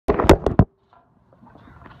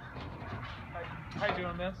How you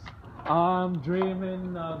doing, miss? I'm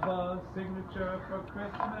dreaming of a signature for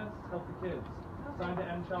Christmas. Help the kids. Signed to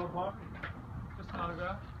end child poverty. Just an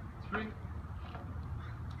autograph. It's free.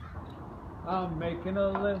 I'm making a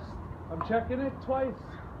list. I'm checking it twice.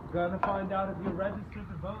 Gonna find out if you're registered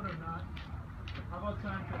to vote or not. How about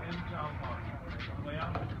time to end child poverty? On the way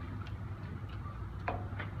out.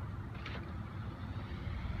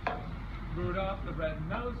 Rudolph the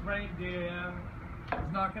red-nosed reindeer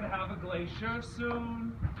is not gonna have a glacier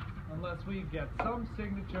soon unless we get some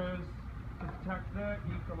signatures to protect the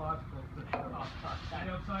ecological system.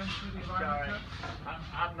 You have signs for the environment?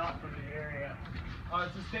 I'm not from the area.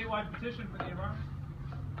 It's a statewide petition for the environment.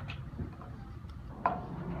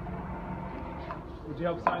 Would you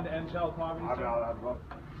help sign to end child poverty? I'd vote.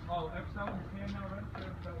 Oh, X out his hand now, right?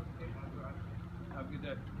 Have a good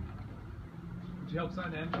day. Would you help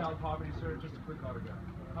sign to end child poverty, sir? Just a quick autograph.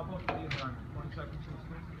 How about for the environment? 1 second, please.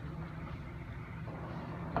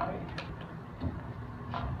 Okay.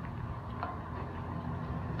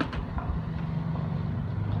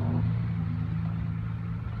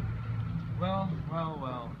 Well.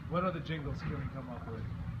 What other jingles can we come up with?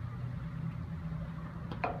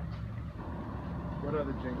 What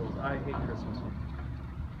other jingles? I hate Christmas ones.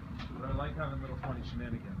 But I like having little funny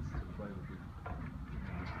shenanigans to play with you.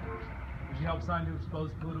 Would you help sign to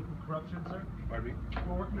expose political corruption, sir? Pardon me?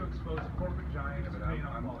 We're working to expose corporate giants Yeah, but paying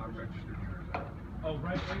off I'm politicians. registered here. Oh,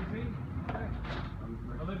 right, AZ? Okay.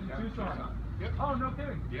 I live in Tucson. Yep. Oh, no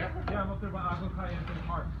kidding. Yeah? Yeah, I'm up there by Agua Caliente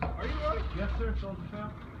Park. Are you really? Yes, sir, Soldier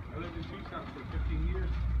Fam. I lived in Tucson for 15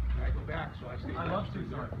 years. I go back, so I stay. I love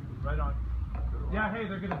Tucson. Right on. Yeah, hey,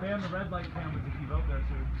 they're going to ban the red light cameras if you vote there,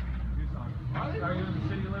 sir. Tucson. Are you in the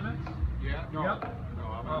city limits? Yeah? No. Yep. No,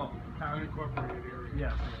 I'm in an unincorporated area.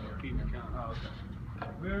 Yes. Pima County. Oh,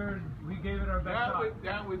 okay. We gave it our best shot.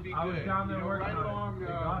 That would be good. I was down there working right on along, it.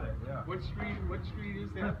 They got it, yeah. What street is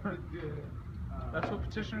that? That's what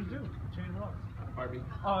petitioners do. Change laws. Pardon me?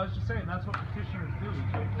 Oh, I was just saying, that's what petitioners do.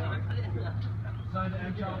 Change laws. Sign to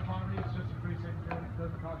end child poverty. It's just a free signature. It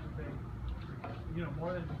doesn't cost you thing. You know,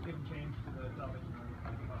 more than just giving change to the Salvation Army.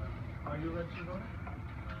 Are you a registered voter?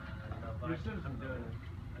 You're a citizen. I'm doing this.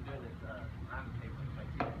 I haven't paid for my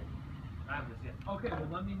ticket. I haven't yet. Okay, well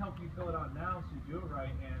let me help you fill it out now so you do it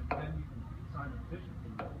right, and then you can sign the petition so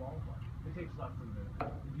you qualify. It takes less than a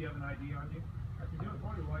minute. If you have an ID on you, I can do it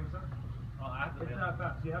for you while you sign. Oh, I have to. It's not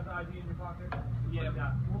fast. Do you have the ID in your pocket? Yeah. Like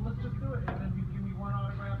that. Well, let's just do it, and then you give me one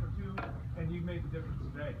autograph or two, and you made the difference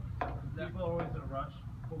today. People are always in a rush,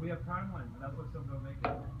 but we have timelines, and that's what some don't make it.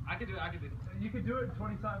 I can do it. You can do it in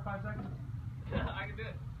 25 seconds. I can do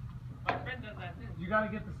it. My friend does that too. You got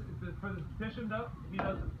to get for the petition, though. He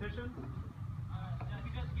does the petition.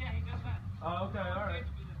 He does that. Oh, okay, all right.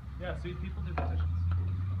 Yeah, see, people do petitions.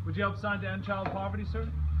 Would you help sign to end child poverty, sir?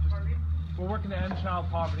 We're working to end child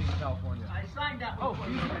poverty in California. I signed up. Oh,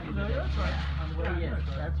 geez, no, that's right. Oh, yes,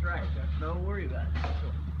 that's right. Okay. Don't worry about it.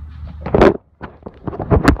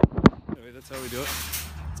 Anyway, that's how we do it.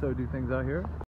 That's how we do things out here.